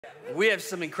We have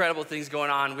some incredible things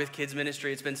going on with kids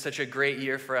ministry. It's been such a great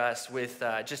year for us with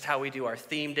just how we do our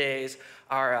theme days,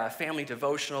 our family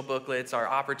devotional booklets, our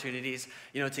opportunities,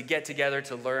 to get together,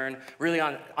 to learn. Really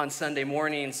on Sunday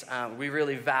mornings, we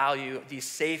really value these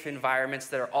safe environments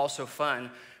that are also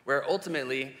fun, where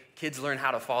ultimately kids learn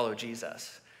how to follow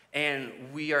Jesus. And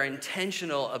we are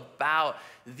intentional about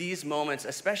these moments,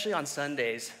 especially on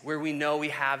Sundays, where we know we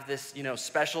have this,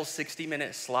 special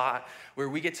 60-minute slot where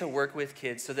we get to work with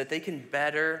kids so that they can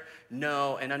better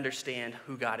know and understand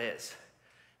who God is.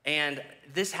 And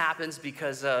this happens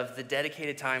because of the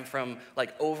dedicated time from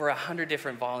over 100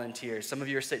 different volunteers. Some of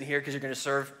you are sitting here because you're going to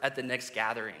serve at the next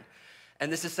gathering.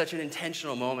 And this is such an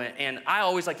intentional moment. And I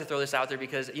always like to throw this out there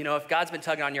because, if God's been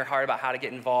tugging on your heart about how to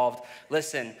get involved,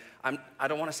 listen, I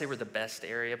don't want to say we're the best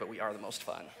area, but we are the most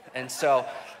fun. And so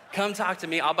come talk to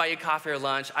me. I'll buy you coffee or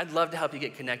lunch. I'd love to help you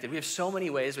get connected. We have so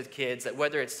many ways with kids that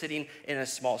whether it's sitting in a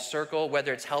small circle,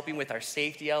 whether it's helping with our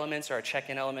safety elements or our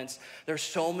check-in elements, there's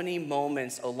so many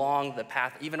moments along the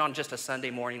path, even on just a Sunday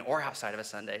morning or outside of a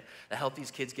Sunday, that help these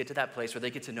kids get to that place where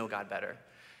they get to know God better.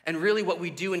 And really what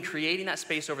we do in creating that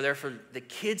space over there for the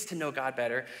kids to know God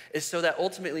better is so that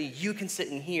ultimately you can sit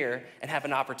in here and have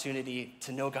an opportunity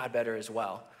to know God better as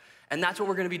well. And that's what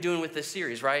we're going to be doing with this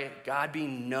series, right? God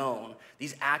being known,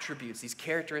 these attributes, these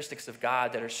characteristics of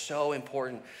God that are so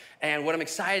important. And what I'm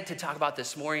excited to talk about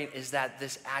this morning is that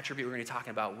this attribute we're going to be talking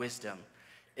about, wisdom,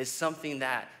 is something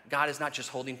that God is not just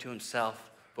holding to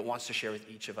himself, but wants to share with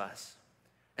each of us.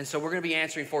 And so we're going to be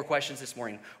answering 4 questions this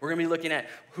morning. We're going to be looking at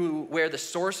where the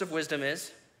source of wisdom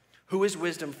is, who is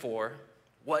wisdom for,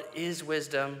 what is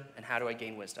wisdom, and how do I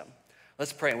gain wisdom?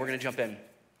 Let's pray, and we're going to jump in.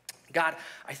 God,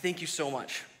 I thank you so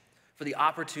much for the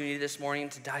opportunity this morning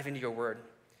to dive into your word.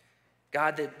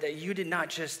 God, that you did not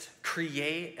just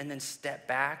create and then step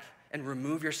back and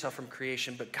remove yourself from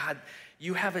creation, but God,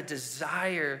 you have a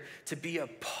desire to be a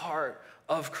part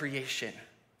of creation.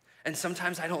 And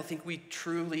sometimes I don't think we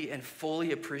truly and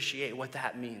fully appreciate what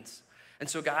that means. And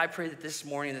so God, I pray that this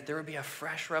morning that there would be a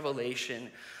fresh revelation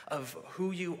of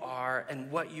who you are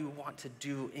and what you want to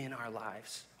do in our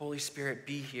lives. Holy Spirit,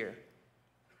 be here.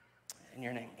 In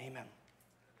your name, amen.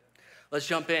 Let's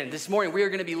jump in. This morning, we are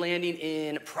going to be landing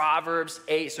in Proverbs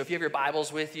 8. So if you have your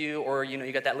Bibles with you or,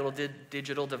 you got that little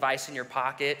digital device in your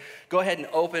pocket, go ahead and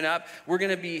open up. We're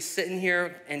going to be sitting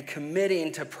here and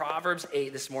committing to Proverbs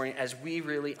 8 this morning as we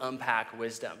really unpack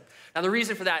wisdom. Now, the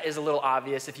reason for that is a little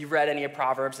obvious. If you've read any of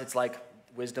Proverbs, it's like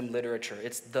wisdom literature.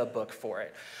 It's the book for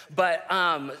it. But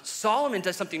Solomon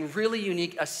does something really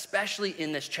unique, especially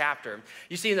in this chapter.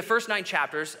 You see, in the first 9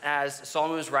 chapters, as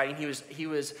Solomon was writing, he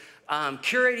was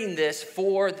curating this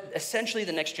for essentially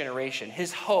the next generation.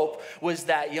 His hope was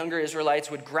that younger Israelites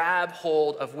would grab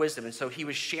hold of wisdom. And so he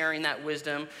was sharing that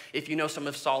wisdom. If you know some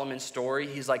of Solomon's story,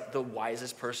 he's like the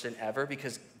wisest person ever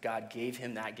because God gave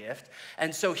him that gift.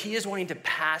 And so he is wanting to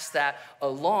pass that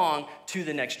along to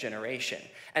the next generation.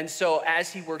 And so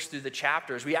as he works through the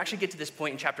chapters, we actually get to this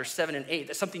point in chapter 7 and 8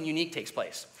 that something unique takes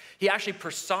place. He actually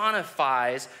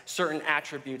personifies certain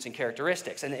attributes and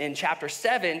characteristics. And in chapter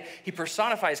 7, he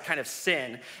personifies kind of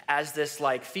sin as this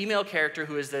female character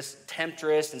who is this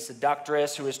temptress and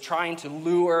seductress who is trying to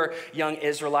lure young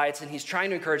Israelites, and he's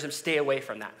trying to encourage them to stay away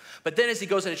from that. But then as he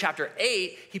goes into chapter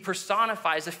 8, he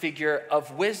personifies a figure of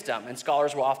wisdom, and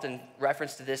scholars will often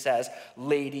reference to this as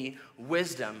Lady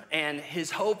Wisdom. And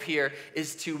his hope here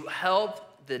is to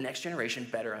help the next generation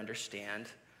better understand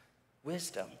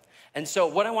wisdom. And so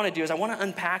what I want to do is I want to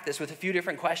unpack this with a few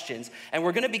different questions. And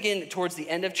we're going to begin towards the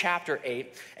end of chapter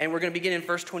 8. And we're going to begin in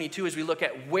verse 22 as we look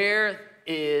at where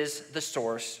is the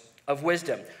source of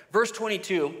wisdom. Verse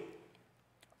 22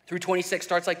 through 26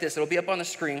 starts like this. It'll be up on the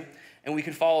screen and we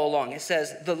can follow along. It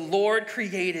says, "The Lord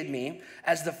created me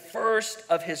as the first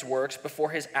of his works before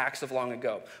his acts of long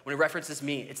ago." When it references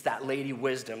me, it's that Lady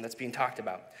Wisdom that's being talked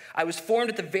about. "I was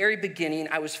formed at the very beginning.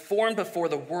 I was formed before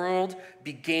the world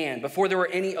began. Before there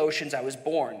were any oceans, I was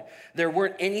born. There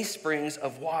weren't any springs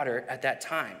of water at that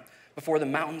time. Before the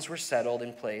mountains were settled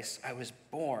in place, I was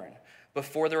born.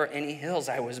 Before there were any hills,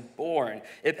 I was born.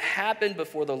 It happened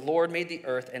before the Lord made the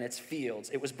earth and its fields.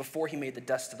 It was before he made the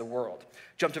dust of the world."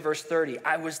 Jump to verse 30.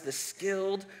 "I was the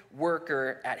skilled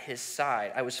worker at his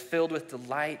side. I was filled with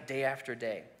delight day after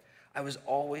day. I was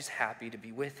always happy to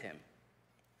be with him."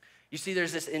 You see,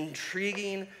 there's this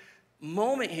intriguing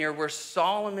moment here where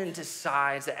Solomon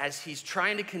decides that as he's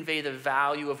trying to convey the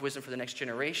value of wisdom for the next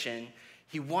generation,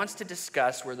 he wants to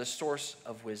discuss where the source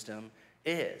of wisdom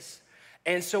is.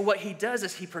 And so what he does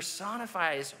is he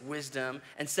personifies wisdom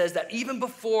and says that even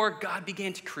before God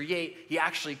began to create, he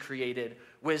actually created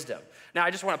wisdom. Now, I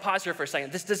just want to pause here for a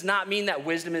second. This does not mean that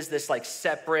wisdom is this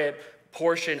separate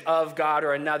portion of God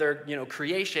or another,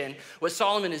 creation. What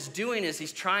Solomon is doing is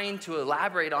he's trying to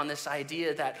elaborate on this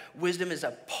idea that wisdom is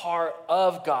a part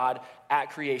of God at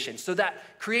creation. So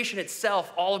that creation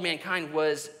itself, all of mankind,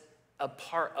 was a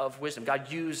part of wisdom.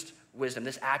 God used wisdom.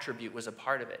 This attribute was a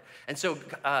part of it. And so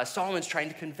Solomon's trying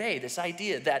to convey this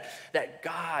idea that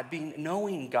God,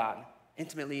 knowing God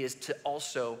intimately, is to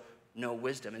also know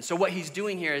wisdom. And so what he's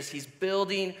doing here is he's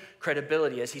building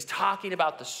credibility. As he's talking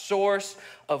about the source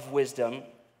of wisdom,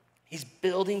 he's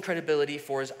building credibility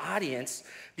for his audience,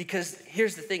 because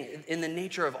here's the thing, in the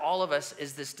nature of all of us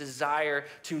is this desire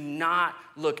to not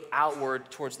look outward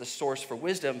towards the source for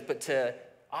wisdom, but to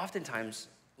oftentimes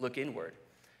look inward.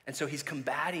 And so he's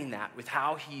combating that with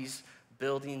how he's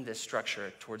building this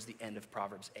structure towards the end of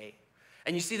Proverbs 8.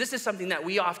 And you see, this is something that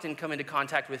we often come into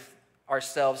contact with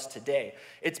ourselves today.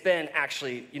 It's been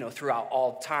actually, throughout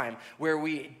all time, where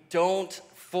we don't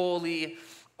fully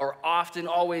or often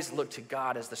always look to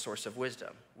God as the source of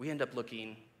wisdom. We end up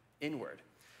looking inward.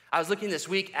 I was looking this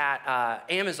week at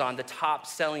Amazon, the top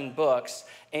selling books,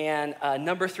 and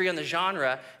number 3 on the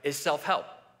genre is self-help.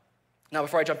 Now,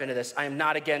 before I jump into this, I am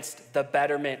not against the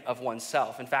betterment of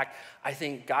oneself. In fact, I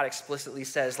think God explicitly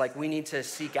says, we need to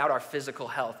seek out our physical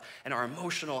health and our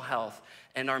emotional health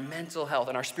and our mental health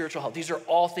and our spiritual health. These are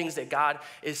all things that God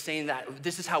is saying that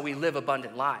this is how we live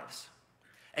abundant lives.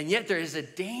 And yet there is a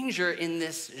danger in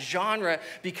this genre,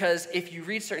 because if you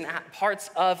read certain parts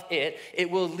of it,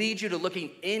 it will lead you to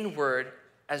looking inward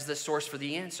as the source for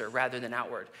the answer rather than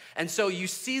outward. And so you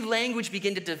see language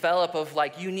begin to develop of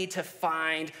you need to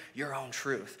find your own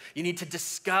truth. You need to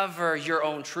discover your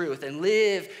own truth and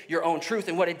live your own truth.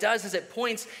 And what it does is it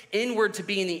points inward to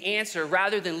being the answer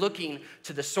rather than looking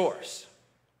to the source.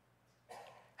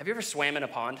 Have you ever swam in a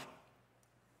pond?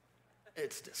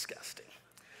 It's disgusting.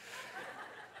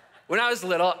 When I was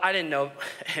little, I didn't know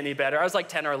any better. I was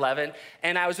 10 or 11,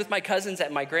 and I was with my cousins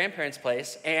at my grandparents'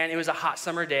 place, and it was a hot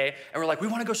summer day, and we're we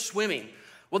want to go swimming.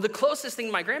 Well, the closest thing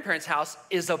to my grandparents' house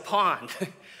is a pond.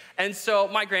 And so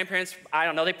my grandparents, I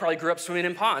don't know, they probably grew up swimming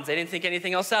in ponds. They didn't think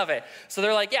anything else of it. So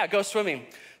they're yeah, go swimming.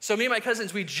 So me and my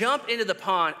cousins, we jump into the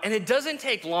pond, and it doesn't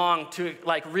take long to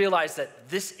realize that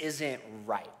this isn't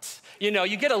right.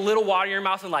 You get a little water in your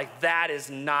mouth and that is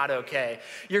not okay.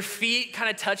 Your feet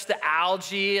kind of touch the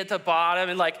algae at the bottom,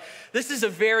 and this is a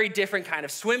very different kind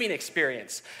of swimming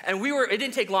experience. And it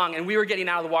didn't take long, and we were getting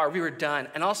out of the water, we were done.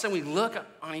 And all of a sudden we look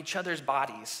on each other's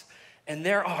bodies, and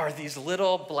there are these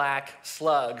little black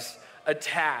slugs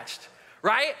attached,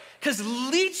 right? Because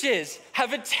leeches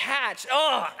have attached.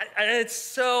 Oh, it's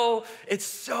so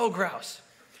gross.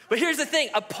 But here's the thing,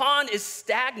 a pond is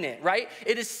stagnant, right?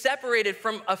 It is separated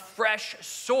from a fresh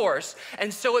source,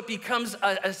 and so it becomes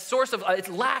a source of, it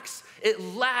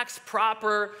lacks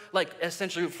proper,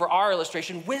 essentially for our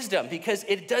illustration, wisdom, because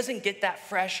it doesn't get that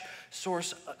fresh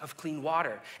source of clean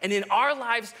water. And in our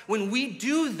lives, when we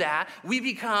do that, we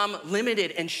become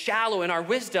limited and shallow in our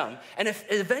wisdom, and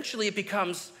eventually it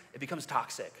becomes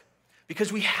toxic.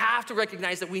 Because we have to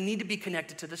recognize that we need to be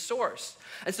connected to the source.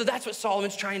 And so that's what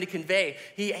Solomon's trying to convey.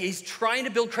 He's trying to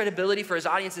build credibility for his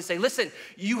audience and say, listen,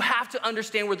 you have to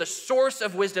understand where the source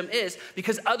of wisdom is,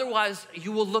 because otherwise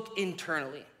you will look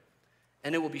internally.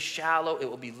 And it will be shallow, it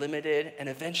will be limited, and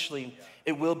eventually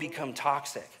it will become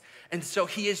toxic. And so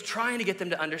he is trying to get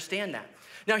them to understand that.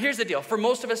 Now, here's the deal. For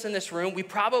most of us in this room, we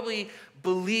probably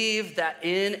believe that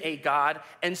in a God.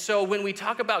 And so when we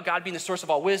talk about God being the source of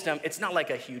all wisdom, it's not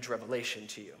a huge revelation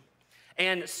to you.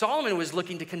 And Solomon was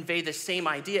looking to convey the same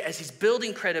idea as he's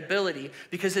building credibility,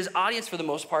 because his audience, for the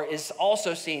most part, is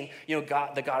also seeing,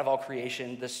 God, the God of all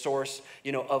creation, the source,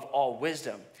 of all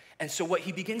wisdom. And so what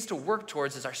he begins to work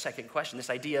towards is our second question, this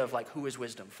idea of who is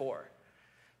wisdom for?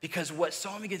 Because what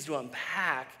Solomon begins to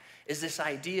unpack is this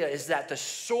idea is that the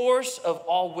source of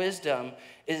all wisdom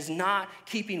is not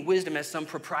keeping wisdom as some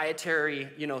proprietary,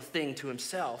 thing to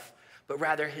himself, but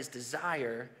rather his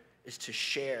desire is to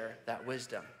share that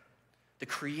wisdom. The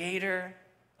creator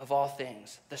of all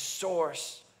things, the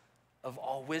source of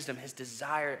all wisdom, his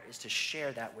desire is to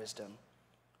share that wisdom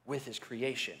with his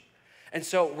creation. And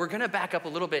so we're going to back up a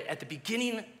little bit at the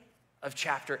beginning of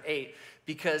chapter 8,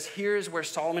 because here's where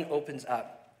Solomon opens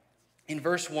up. In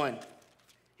verse 1,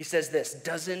 he says this,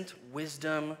 doesn't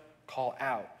wisdom call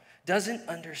out? Doesn't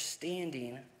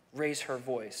understanding raise her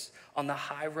voice on the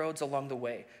high roads along the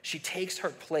way? She takes her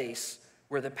place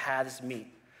where the paths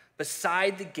meet.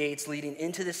 Beside the gates leading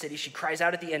into the city, she cries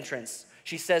out at the entrance.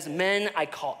 She says, men, I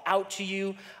call out to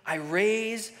you. I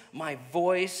raise my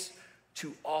voice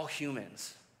to all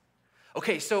humans.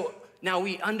 Okay, so now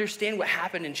we understand what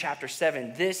happened in chapter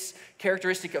 7. This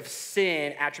characteristic of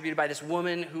sin attributed by this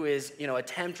woman who is, a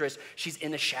temptress, she's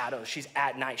in the shadows, she's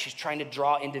at night, she's trying to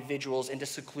draw individuals into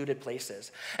secluded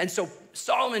places. And so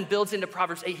Solomon builds into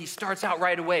Proverbs 8, he starts out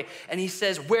right away, and he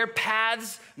says, where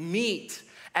paths meet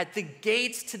at the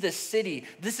gates to the city,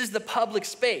 this is the public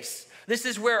space. This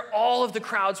is where all of the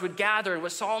crowds would gather. And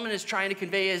what Solomon is trying to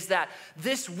convey is that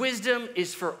this wisdom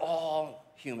is for all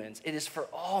humans. It is for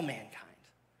all mankind.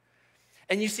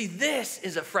 And you see, this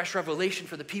is a fresh revelation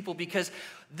for the people because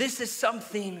this is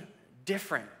something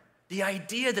different. The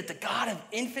idea that the God of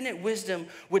infinite wisdom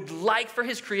would like for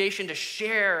his creation to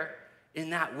share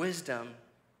in that wisdom,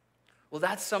 well,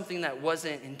 that's something that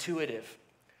wasn't intuitive.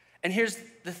 And here's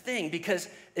the thing, because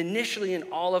initially in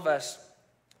all of us,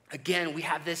 again, we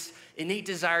have this innate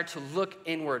desire to look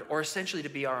inward, or essentially to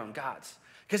be our own gods.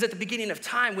 Because at the beginning of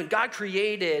time, when God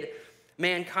created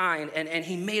mankind and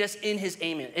he made us in his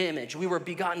image, we were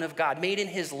begotten of God, made in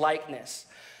his likeness.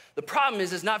 The problem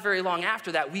is not very long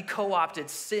after that, we co-opted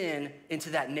sin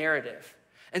into that narrative.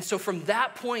 And so from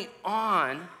that point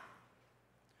on,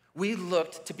 we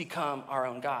looked to become our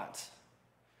own gods.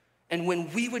 And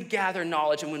when we would gather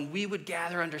knowledge and when we would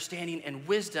gather understanding and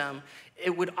wisdom,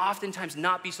 it would oftentimes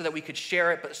not be so that we could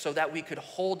share it, but so that we could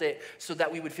hold it, so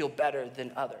that we would feel better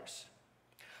than others.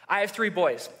 I have 3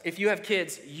 boys. If you have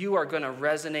kids, you are gonna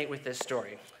resonate with this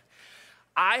story.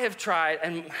 I have tried,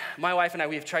 and my wife and I,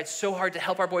 we have tried so hard to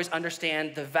help our boys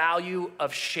understand the value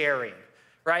of sharing,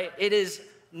 right? It is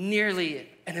nearly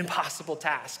an impossible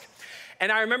task.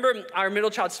 And I remember our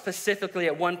middle child specifically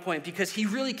at one point because he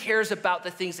really cares about the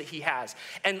things that he has.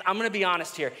 And I'm gonna be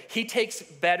honest here, he takes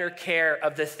better care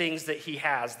of the things that he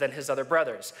has than his other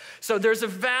brothers. So there's a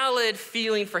valid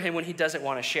feeling for him when he doesn't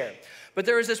wanna share. But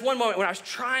there was this one moment when I was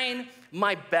trying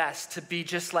my best to be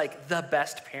just like the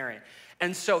best parent.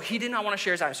 And so he did not wanna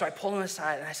share his items. So I pulled him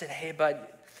aside and I said, hey bud,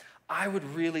 I would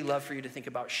really love for you to think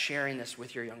about sharing this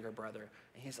with your younger brother.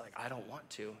 And he's like, I don't want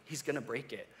to, he's gonna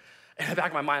break it. In the back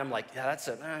of my mind, I'm like, yeah,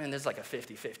 there's like a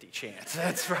 50-50 chance.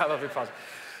 That's probably possible.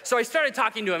 So I started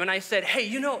talking to him and I said, hey,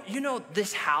 you know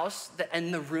this house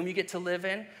and the room you get to live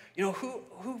in,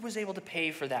 who was able to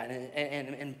pay for that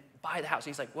and buy the house?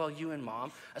 And he's like, well, you and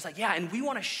mom. I was like, yeah, and we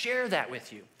want to share that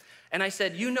with you. And I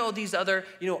said, these other,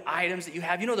 items that you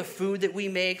have, the food that we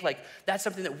make, like that's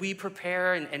something that we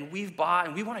prepare and we've bought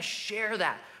and we want to share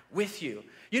that with you.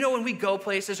 When we go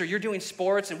places or you're doing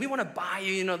sports and we want to buy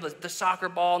you, the soccer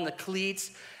ball and the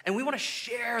cleats, and we want to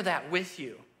share that with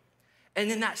you. And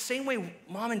in that same way,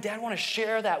 mom and dad want to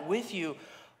share that with you.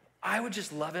 I would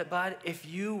just love it, bud, if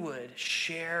you would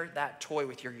share that toy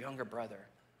with your younger brother.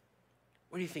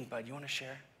 What do you think, bud? You want to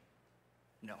share?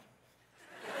 No.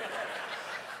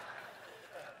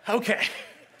 Okay,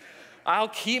 I'll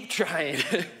keep trying.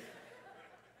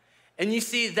 And you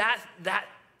see that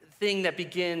thing that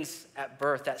begins at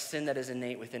birth, that sin that is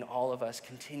innate within all of us,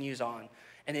 continues on.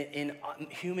 And in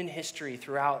human history,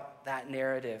 throughout that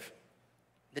narrative,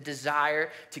 the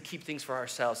desire to keep things for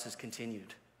ourselves has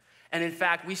continued. And in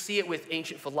fact, we see it with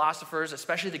ancient philosophers,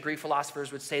 especially the Greek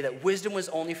philosophers would say that wisdom was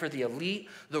only for the elite,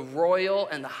 the royal,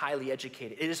 and the highly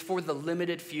educated. It is for the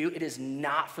limited few. It is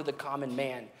not for the common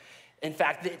man. In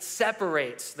fact, it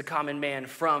separates the common man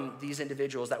from these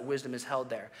individuals, that wisdom is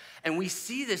held there. And we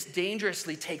see this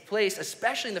dangerously take place,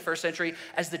 especially in the first century,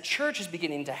 as the church is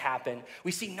beginning to happen.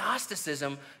 We see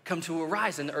Gnosticism come to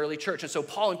arise in the early church. And so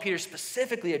Paul and Peter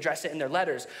specifically address it in their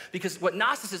letters, because what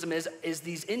Gnosticism is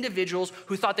these individuals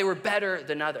who thought they were better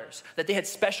than others, that they had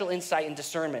special insight and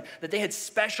discernment, that they had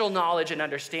special knowledge and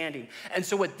understanding. And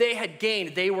so what they had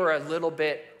gained, they were a little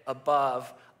bit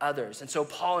above others. And so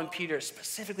Paul and Peter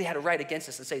specifically had to write against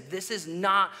this and say, this is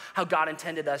not how God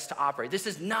intended us to operate. This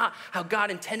is not how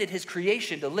God intended his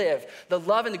creation to live. The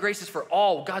love and the grace is for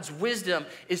all. God's wisdom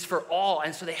is for all.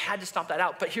 And so they had to stomp that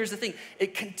out. But here's the thing,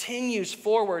 it continues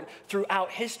forward throughout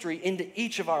history into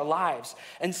each of our lives.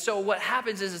 And so what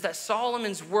happens is that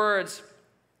Solomon's words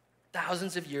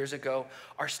thousands of years ago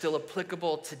are still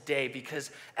applicable today,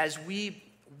 because as we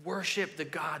worship the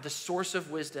God, the source of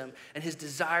wisdom, and his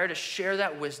desire to share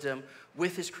that wisdom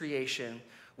with his creation,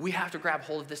 we have to grab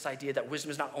hold of this idea that wisdom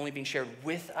is not only being shared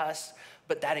with us,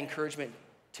 but that encouragement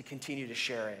to continue to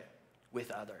share it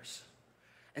with others.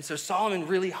 And so Solomon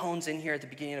really hones in here at the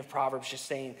beginning of Proverbs, just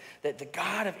saying that the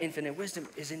God of infinite wisdom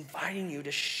is inviting you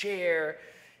to share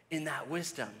in that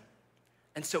wisdom.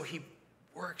 And so he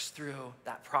works through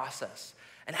that process.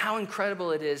 And how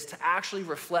incredible it is to actually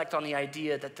reflect on the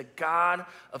idea that the God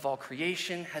of all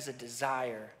creation has a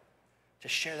desire to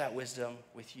share that wisdom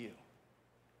with you.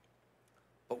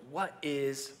 But what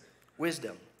is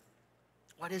wisdom?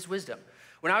 What is wisdom?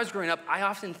 When I was growing up, I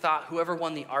often thought whoever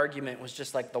won the argument was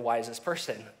just like the wisest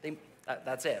person.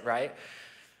 That's it, right?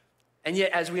 And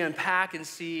yet, as we unpack and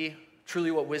see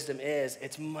truly what wisdom is,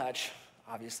 it's much,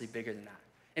 obviously, bigger than that.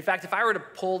 In fact, if I were to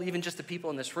poll even just the people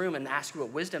in this room and ask you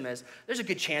what wisdom is, there's a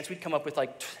good chance we'd come up with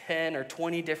like 10 or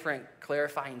 20 different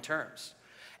clarifying terms.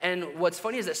 And what's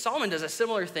funny is that Solomon does a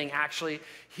similar thing actually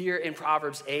here in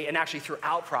Proverbs 8 and actually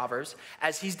throughout Proverbs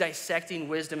as he's dissecting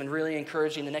wisdom and really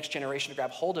encouraging the next generation to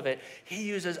grab hold of it. He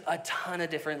uses a ton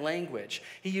of different language.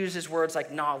 He uses words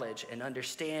like knowledge and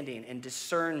understanding and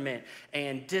discernment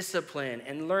and discipline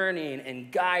and learning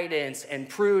and guidance and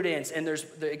prudence, and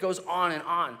it goes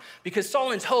on because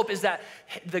Solomon's hope is that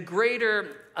the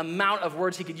greater amount of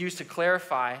words he could use to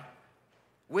clarify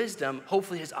wisdom,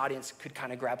 hopefully his audience could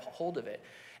kind of grab hold of it.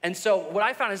 And so what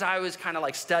I found as I was kind of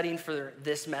like studying for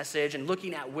this message and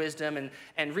looking at wisdom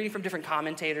and reading from different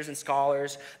commentators and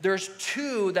scholars, there's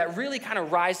two that really kind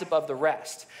of rise above the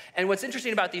rest. And what's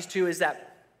interesting about these two is that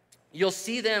you'll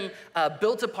see them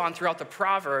built upon throughout the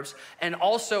Proverbs, and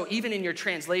also even in your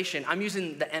translation. I'm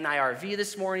using the NIRV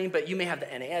this morning, but you may have the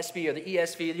NASB or the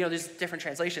ESV. There's different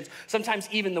translations. Sometimes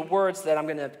even the words that I'm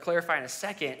going to clarify in a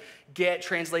second get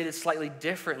translated slightly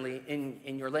differently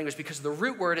in your language because the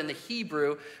root word in the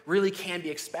Hebrew really can be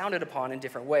expounded upon in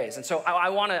different ways. And so I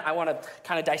want to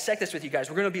kind of dissect this with you guys.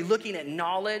 We're going to be looking at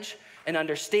knowledge and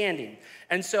understanding.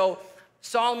 And so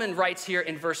Solomon writes here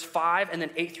in verse 5 and then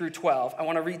 8 through 12. I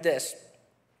want to read this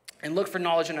and look for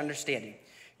knowledge and understanding.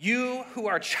 You who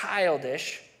are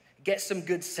childish, get some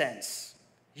good sense.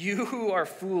 You who are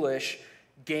foolish,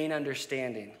 gain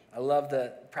understanding. I love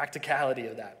the practicality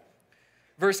of that.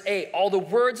 Verse 8, all the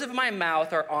words of my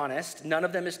mouth are honest. None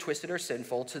of them is twisted or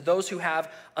sinful. To those who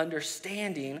have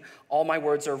understanding, all my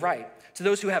words are right. To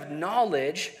those who have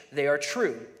knowledge, they are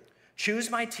true.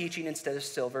 Choose my teaching instead of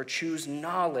silver. Choose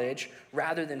knowledge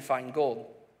rather than fine gold.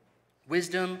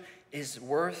 Wisdom is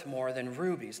worth more than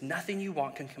rubies. Nothing you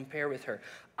want can compare with her.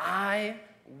 I,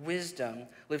 wisdom,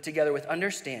 live together with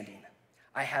understanding.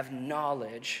 I have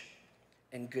knowledge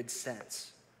and good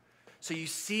sense. So you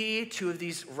see two of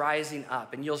these rising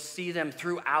up, and you'll see them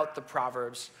throughout the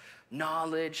Proverbs,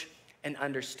 knowledge and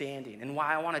understanding. And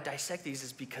why I want to dissect these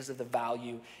is because of the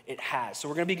value it has. So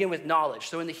we're going to begin with knowledge.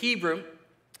 So in the Hebrew,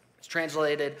 it's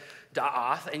translated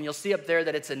da'ath, and you'll see up there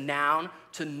that it's a noun,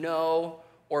 to know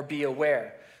or be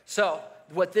aware. So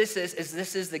what this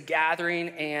is the gathering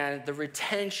and the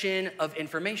retention of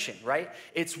information, right?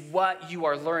 It's what you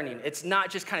are learning. It's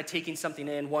not just kind of taking something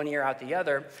in one ear out the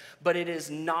other, but it is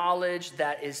knowledge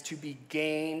that is to be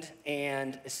gained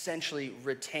and essentially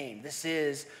retained. This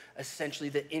is essentially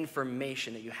the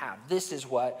information that you have. This is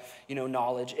what,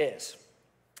 knowledge is.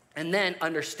 And then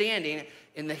understanding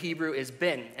in the Hebrew is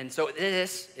bin. And so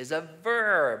this is a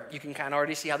verb. You can kind of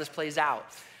already see how this plays out.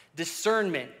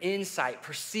 Discernment, insight,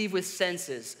 perceive with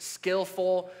senses,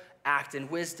 skillful, act in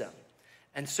wisdom.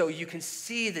 And so you can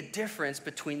see the difference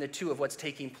between the two of what's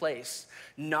taking place.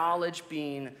 Knowledge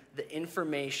being the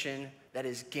information that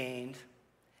is gained,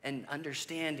 and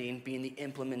understanding being the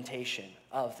implementation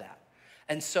of that.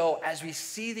 And so as we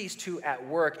see these two at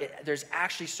work, there's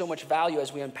actually so much value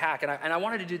as we unpack. And I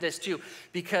wanted to do this too,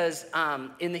 because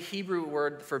in the Hebrew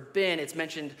word for bin, it's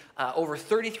mentioned over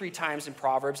 33 times in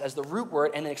Proverbs as the root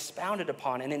word and then expounded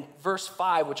upon. And in verse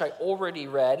 5, which I already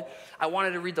read, I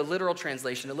wanted to read the literal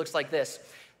translation. It looks like this.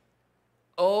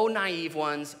 O naive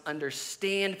ones,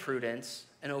 understand prudence,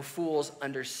 and O fools,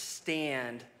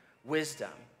 understand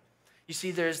wisdom. You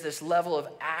see, there's this level of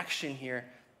action here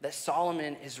that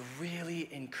Solomon is really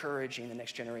encouraging the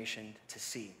next generation to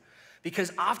see.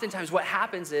 Because oftentimes what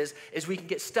happens is we can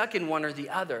get stuck in one or the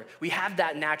other. We have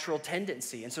that natural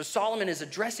tendency. And so Solomon is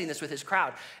addressing this with his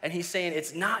crowd. And he's saying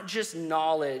it's not just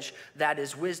knowledge that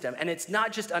is wisdom. And it's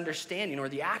not just understanding or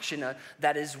the action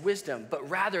that is wisdom. But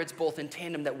rather it's both in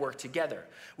tandem that work together.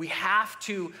 We have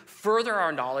to further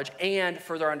our knowledge and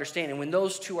further our understanding. When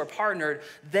those two are partnered,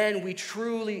 then we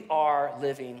truly are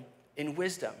living in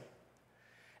wisdom.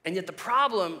 And yet the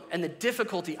problem and the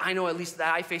difficulty, I know at least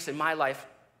that I face in my life,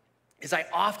 is I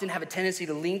often have a tendency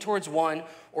to lean towards one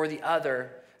or the other,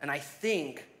 and I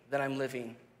think that I'm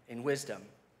living in wisdom.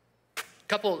 A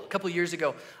couple years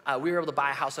ago, we were able to buy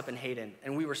a house up in Hayden,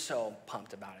 and we were so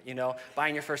pumped about it.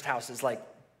 Buying your first house is like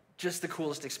Just the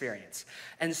coolest experience.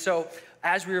 And so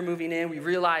as we were moving in, we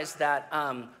realized that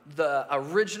the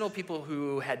original people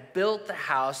who had built the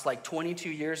house like 22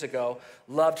 years ago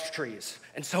loved trees.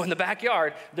 And so in the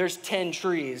backyard, there's 10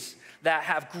 trees that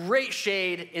have great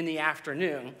shade in the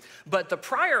afternoon. But the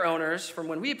prior owners from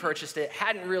when we purchased it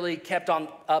hadn't really kept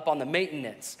up on the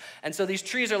maintenance. And so these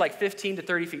trees are like 15 to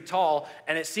 30 feet tall,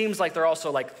 and it seems like they're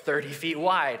also like 30 feet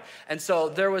wide. And so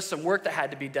there was some work that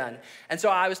had to be done. And so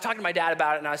I was talking to my dad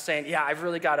about it, and I was saying, yeah, I've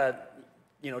really got to,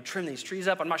 trim these trees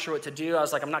up. I'm not sure what to do. I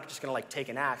was like, I'm not just gonna take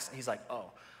an axe. And he's like,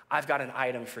 oh, I've got an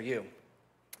item for you.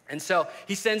 And so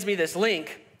he sends me this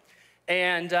link,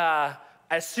 and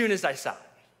as soon as I saw it,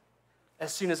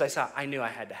 I knew I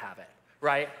had to have it,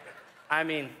 right? I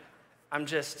mean,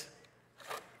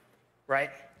 right?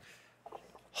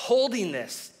 Holding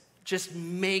this just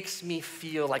makes me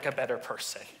feel like a better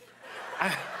person.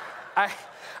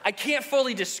 I can't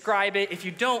fully describe it. If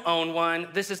you don't own one,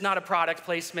 this is not a product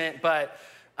placement, but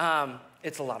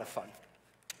it's a lot of fun.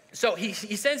 So he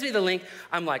sends me the link.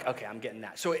 I'm like, okay, I'm getting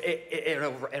that. So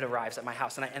it arrives at my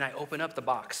house, and I open up the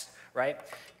box, right?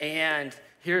 And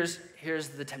here's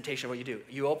the temptation of what you do.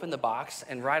 You open the box,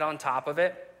 and right on top of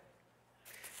it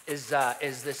is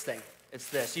this thing. It's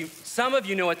this. Some of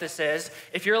you know what this is.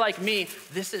 If you're like me,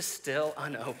 this is still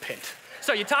unopened.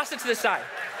 So you toss it to the side,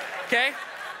 okay?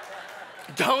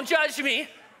 Don't judge me.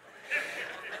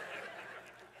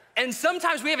 And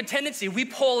sometimes we have a tendency, we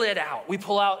pull it out. We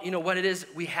pull out, what it is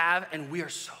we have, and we are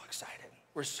so excited.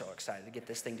 We're so excited to get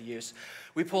this thing to use.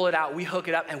 We pull it out, we hook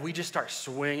it up, and we just start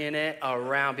swinging it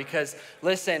around because,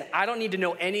 listen, I don't need to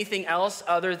know anything else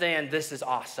other than this is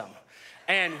awesome.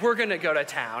 And we're gonna go to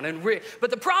town.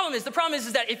 But the problem is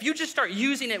that if you just start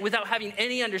using it without having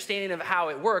any understanding of how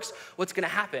it works, what's gonna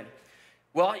happen?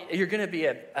 Well, you're gonna be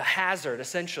a hazard,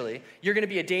 essentially. You're gonna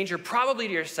be a danger probably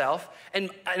to yourself and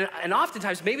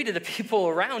oftentimes maybe to the people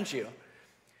around you.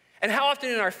 And how often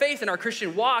in our faith, in our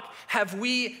Christian walk, have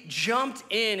we jumped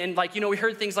in and we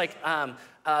heard things like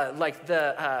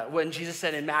when Jesus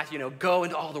said in Matthew, go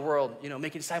into all the world,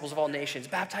 making disciples of all nations,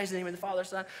 baptize in the name of the Father,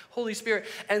 Son, Holy Spirit.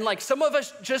 And some of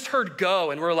us just heard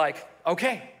go and we're like,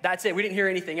 okay, that's it. We didn't hear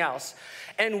anything else.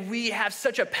 And we have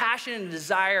such a passion and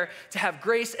desire to have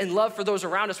grace and love for those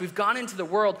around us. We've gone into the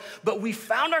world, but we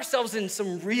found ourselves in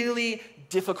some really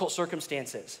difficult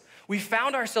circumstances. We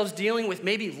found ourselves dealing with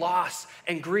maybe loss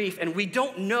and grief, and we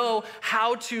don't know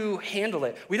how to handle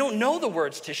it. We don't know the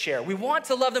words to share. We want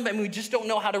to love them, and we just don't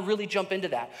know how to really jump into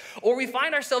that. Or we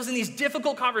find ourselves in these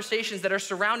difficult conversations that are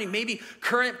surrounding maybe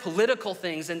current political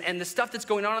things and the stuff that's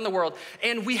going on in the world.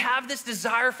 And we have this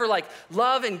desire for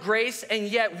love and grace, and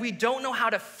yet we don't know how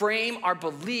to frame our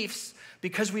beliefs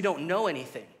because we don't know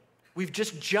anything. We've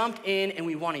just jumped in and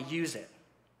we want to use it.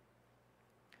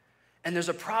 And there's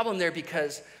a problem there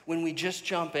because when we just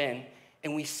jump in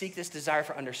and we seek this desire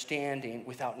for understanding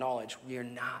without knowledge, we are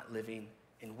not living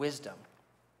in wisdom.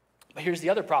 But here's the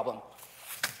other problem.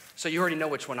 So you already know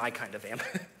which one I kind of am.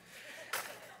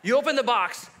 You open the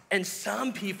box and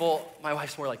some people, my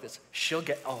wife's more like this, she'll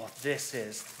get, this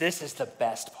is the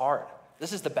best part.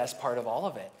 This is the best part of all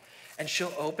of it. And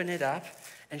she'll open it up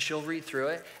and she'll read through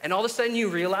it. And all of a sudden you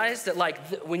realize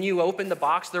that when you open the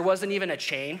box, there wasn't even a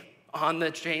chain on the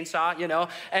chainsaw,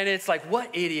 and it's what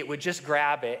idiot would just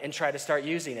grab it and try to start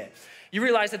using it? You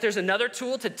realize that there's another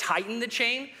tool to tighten the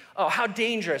chain. Oh, how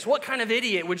dangerous. What kind of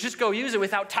idiot would just go use it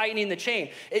without tightening the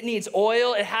chain? It needs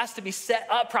oil. It has to be set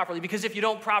up properly because if you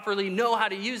don't properly know how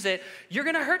to use it, you're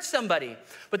gonna hurt somebody.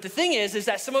 But the thing is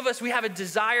that some of us, we have a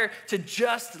desire to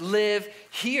just live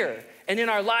here. And in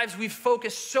our lives, we've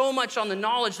focused so much on the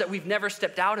knowledge that we've never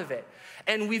stepped out of it.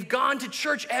 And we've gone to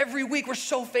church every week. We're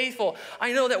so faithful.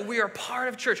 I know that we are part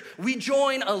of church. We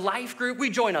join a life group. We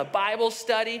join a Bible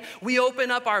study. We open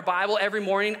up our Bible every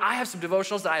morning. I have some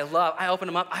devotionals that I love. I open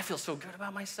them up. I feel so good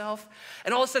about myself.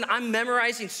 And all of a sudden, I'm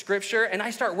memorizing scripture, and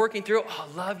I start working through,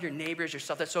 love your neighbors,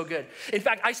 yourself. That's so good. In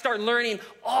fact, I start learning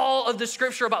all of the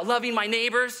scripture about loving my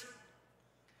neighbors.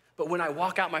 But when I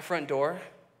walk out my front door,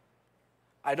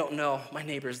 I don't know my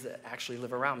neighbors that actually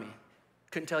live around me.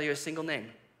 Couldn't tell you a single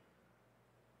name.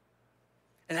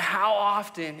 And how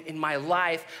often in my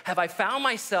life have I found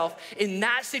myself in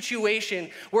that situation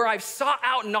where I've sought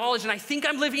out knowledge and I think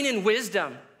I'm living in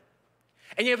wisdom.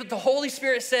 And yet what the Holy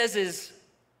Spirit says is,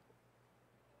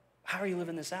 how are you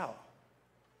living this out?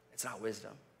 It's not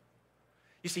wisdom.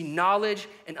 You see, knowledge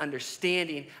and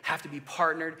understanding have to be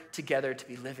partnered together to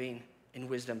be living in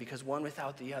wisdom because one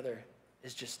without the other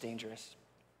is just dangerous.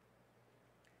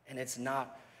 And it's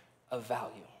not of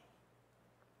value.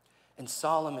 And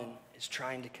Solomon is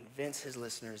trying to convince his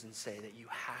listeners and say that you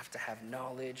have to have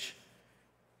knowledge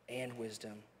and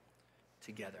wisdom.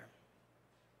 together.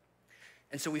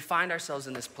 And so we find ourselves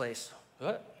in this place.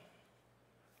 What?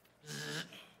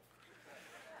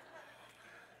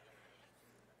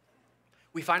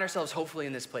 We find ourselves hopefully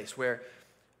in this place where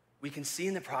we can see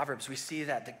in the Proverbs, we see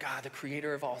that the God, the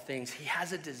creator of all things, he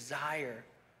has a desire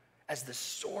as the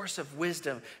source of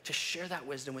wisdom to share that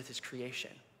wisdom with his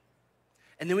creation.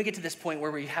 And then we get to this point where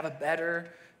we have a better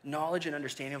knowledge and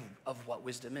understanding of what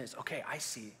wisdom is. Okay, I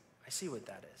see what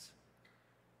that is.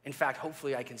 In fact,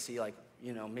 hopefully I can see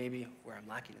maybe where I'm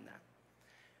lacking in that.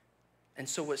 And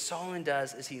so what Solomon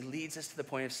does is he leads us to the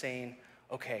point of saying,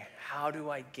 okay, how do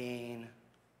I gain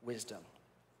wisdom?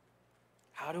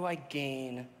 How do I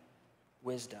gain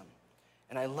wisdom?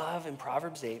 And I love in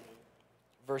Proverbs 8,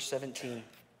 verse 17,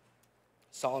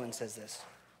 Solomon says this.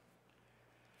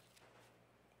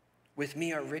 With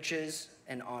me are riches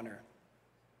and honor.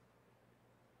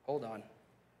 Hold on.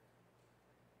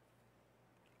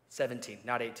 17,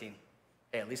 not 18.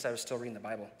 Hey, at least I was still reading the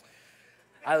Bible.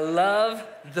 I love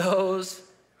those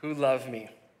who love me.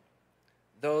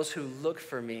 Those who look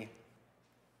for me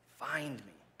find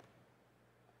me.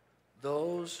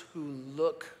 Those who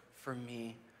look for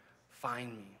me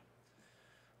find me.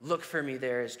 Look for me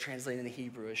there is translated in the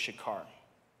Hebrew as shakar.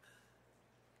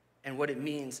 And what it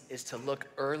means is to look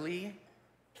early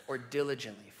or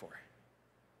diligently for.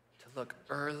 To look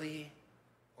early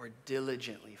or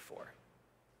diligently for.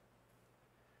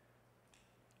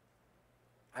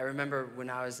 I remember when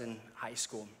I was in high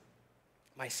school,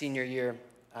 my senior year,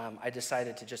 I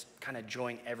decided to just kind of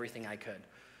join everything I could.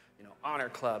 Honor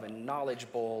Club and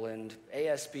Knowledge Bowl and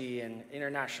ASB and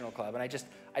International Club. And I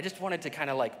just wanted to kind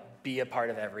of be a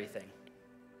part of everything.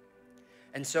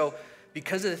 And so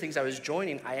because of the things I was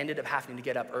joining, I ended up having to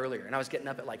get up earlier. And I was getting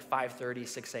up at 5:30,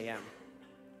 6 a.m.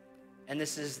 And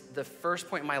this is the first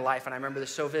point in my life, and I remember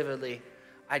this so vividly.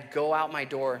 I'd go out my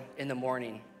door in the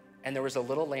morning, and there was a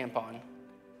little lamp on,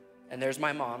 and there's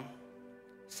my mom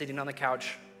sitting on the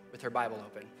couch with her Bible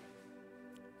open.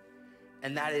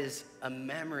 And that is a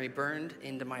memory burned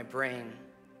into my brain.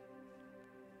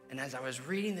 And as I was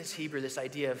reading this Hebrew, this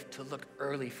idea of to look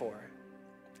early for,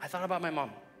 I thought about my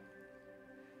mom.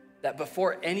 That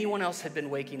before anyone else had been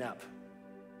waking up,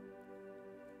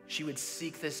 she would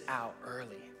seek this out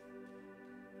early,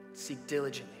 seek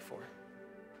diligently for.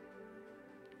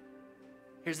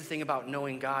 Here's the thing about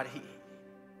knowing God.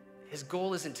 His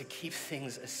goal isn't to keep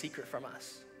things a secret from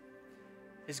us.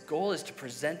 His goal is to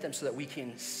present them so that we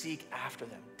can seek after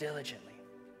them diligently.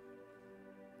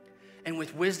 And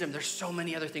with wisdom, there's so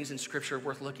many other things in Scripture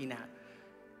worth looking at.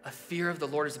 A fear of the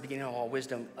Lord is the beginning of all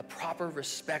wisdom. A proper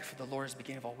respect for the Lord is the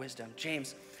beginning of all wisdom.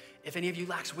 James, if any of you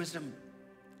lacks wisdom,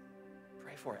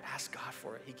 pray for it. Ask God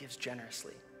for it. He gives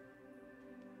generously.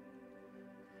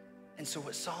 And so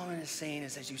what Solomon is saying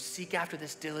is as you seek after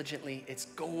this diligently, it's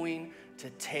going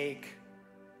to take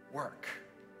work.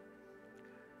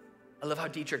 I love how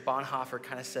Dietrich Bonhoeffer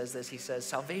kind of says this. He says,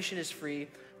 salvation is free,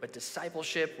 but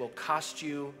discipleship will cost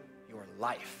you your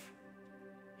life.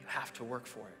 You have to work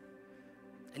for it.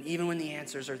 And even when the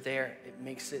answers are there, it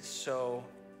makes it so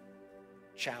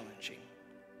challenging.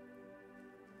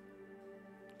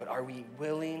 But are we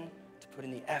willing to put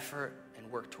in the effort and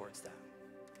work towards that?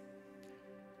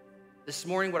 This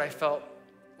morning, what I felt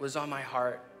was on my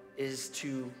heart is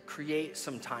to create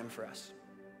some time for us.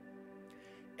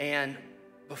 And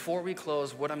before we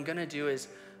close, what I'm gonna do is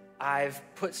I've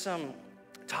put some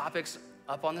topics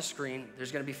up on the screen.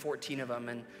 There's gonna be 14 of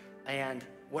them. And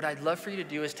what I'd love for you to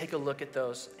do is take a look at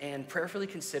those and prayerfully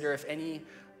consider if any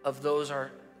of those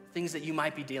are things that you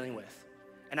might be dealing with.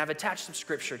 And I've attached some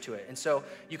scripture to it. And so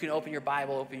you can open your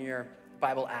Bible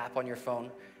app on your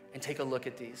phone and take a look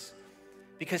at these.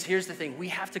 Because here's the thing, we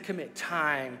have to commit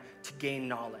time to gain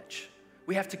knowledge.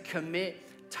 We have to commit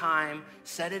time,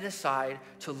 set it aside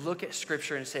to look at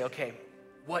scripture and say, okay,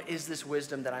 what is this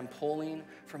wisdom that I'm pulling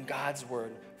from God's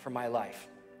word for my life?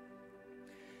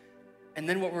 And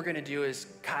then what we're gonna do is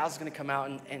Kyle's gonna come out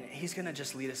and he's gonna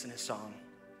just lead us in his song.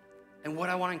 And what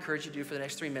I wanna encourage you to do for the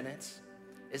next 3 minutes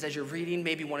is as you're reading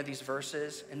maybe one of these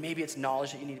verses, and maybe it's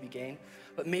knowledge that you need to be gained,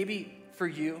 but maybe for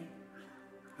you,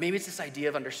 maybe it's this idea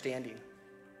of understanding.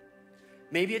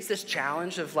 Maybe it's this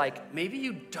challenge of maybe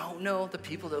you don't know the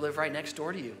people that live right next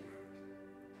door to you.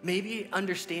 Maybe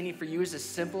understanding for you is as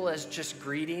simple as just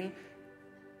greeting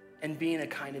and being a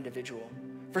kind individual.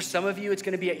 For some of you, it's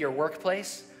gonna be at your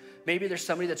workplace. Maybe there's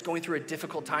somebody that's going through a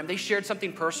difficult time. They shared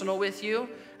something personal with you,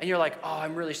 and you're like, oh,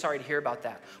 I'm really sorry to hear about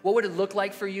that. What would it look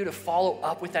like for you to follow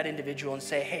up with that individual and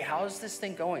say, hey, how is this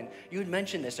thing going? You had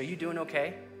mentioned this. Are you doing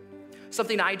okay?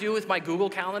 Something I do with my Google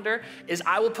Calendar is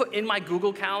I will put in my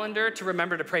Google Calendar to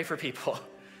remember to pray for people.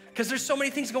 Because there's so many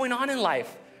things going on in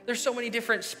life. There's so many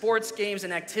different sports games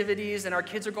and activities, and our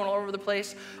kids are going all over the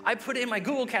place. I put it in my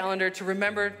Google Calendar to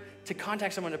remember to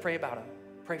contact someone to pray about them,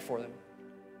 pray for them.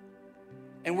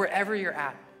 And wherever you're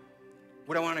at,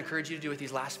 what I want to encourage you to do with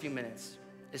these last few minutes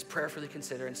is prayerfully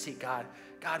consider and seek God.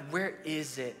 God, where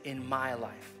is it in my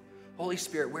life? Holy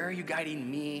Spirit, where are you guiding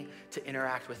me to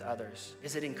interact with others?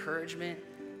 Is it encouragement?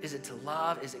 Is it to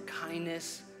love? Is it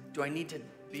kindness? Do I need to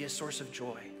be a source of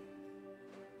joy?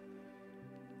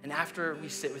 And after we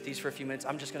sit with these for a few minutes,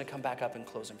 I'm just going to come back up and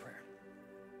close in prayer.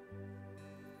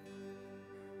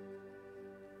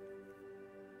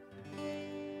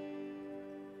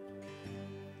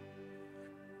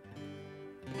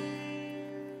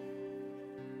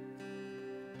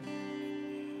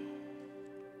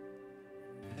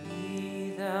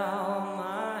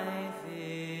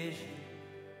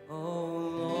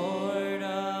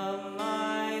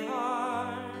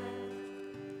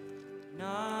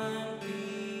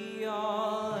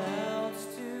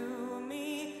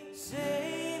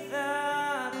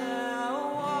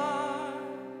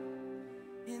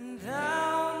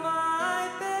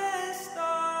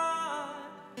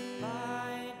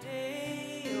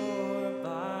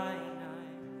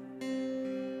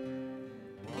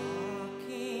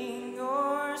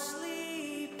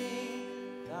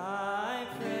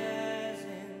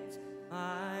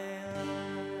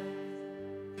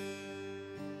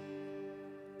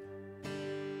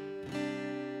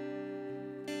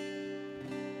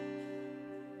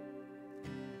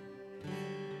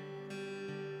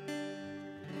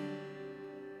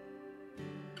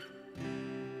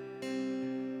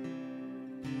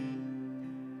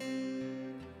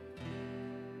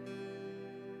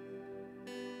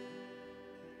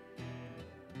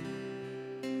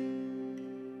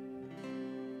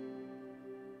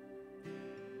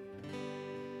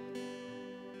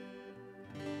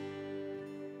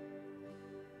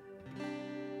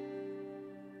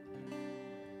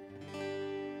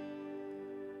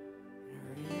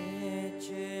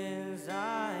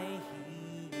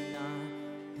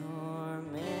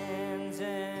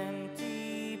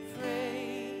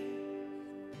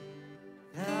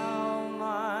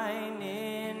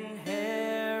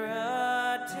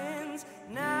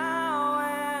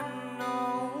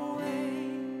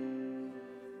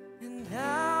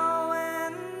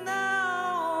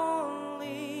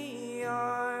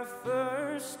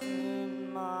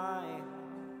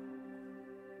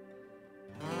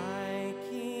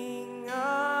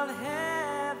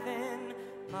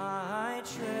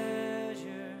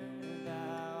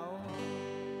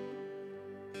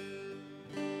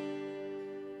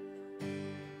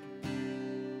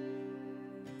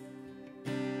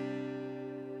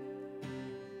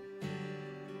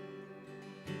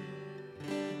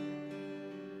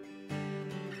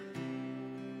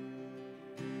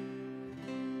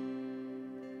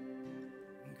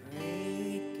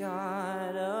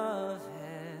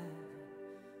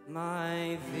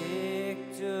 My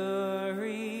victory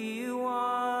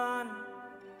won.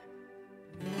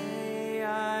 May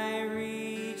I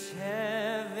reach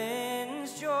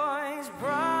heaven's joys,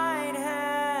 bright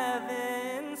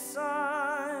heaven's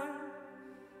sun.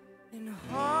 In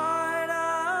heart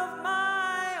of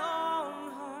my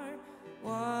own heart,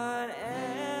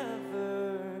 whatever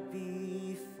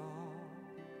befall,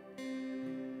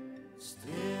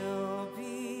 still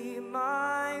be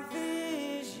my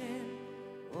vision,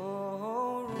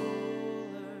 O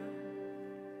ruler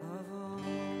of all.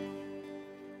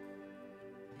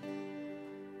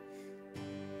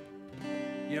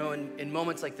 You know, in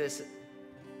moments like this,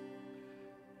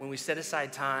 when we set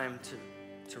aside time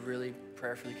to really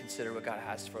prayerfully consider what God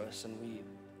has for us, and we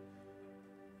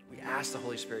ask the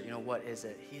Holy Spirit, you know, what is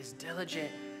it? He is diligent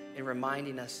in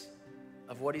reminding us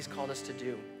of what he's called us to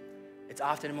do. It's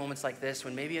often in moments like this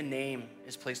when maybe a name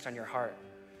is placed on your heart.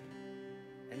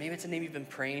 And maybe it's a name you've been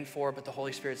praying for, but the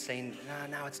Holy Spirit's saying, nah,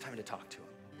 now it's time to talk to him.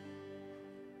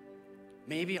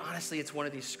 Maybe, honestly, it's one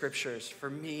of these scriptures. For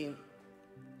me,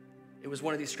 it was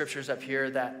one of these scriptures up here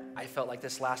that I felt like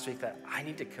this last week that I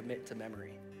need to commit to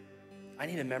memory. I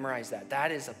need to memorize that.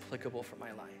 That is applicable for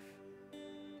my life.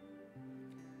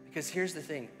 Because here's the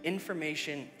thing,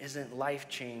 information isn't life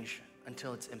change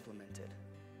until it's implemented.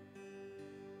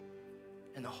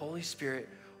 And the Holy Spirit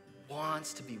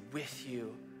wants to be with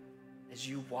you as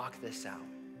you walk this out.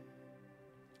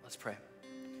 Let's pray.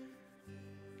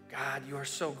 God, you are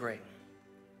so great.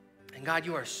 And God,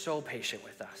 you are so patient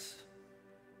with us.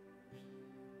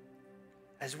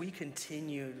 As we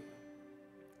continue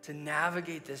to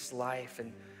navigate this life,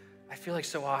 and I feel like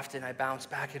so often I bounce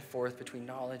back and forth between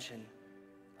knowledge and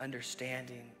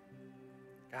understanding.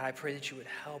 God, I pray that you would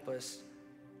help us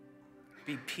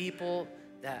be people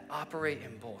that operate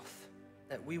in both,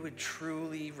 that we would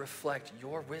truly reflect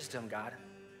your wisdom, God.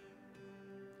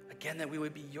 Again, that we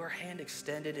would be your hand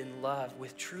extended in love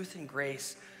with truth and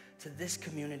grace to this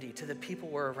community, to the people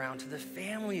we're around, to the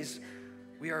families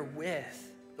we are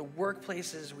with, the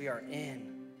workplaces we are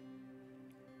in.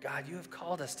 God, you have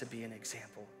called us to be an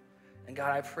example. And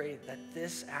God, I pray that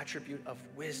this attribute of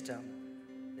wisdom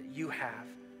that you have,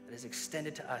 that is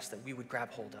extended to us, that we would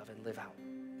grab hold of and live out.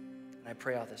 And I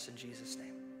pray all this in Jesus'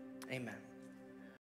 name. Amen.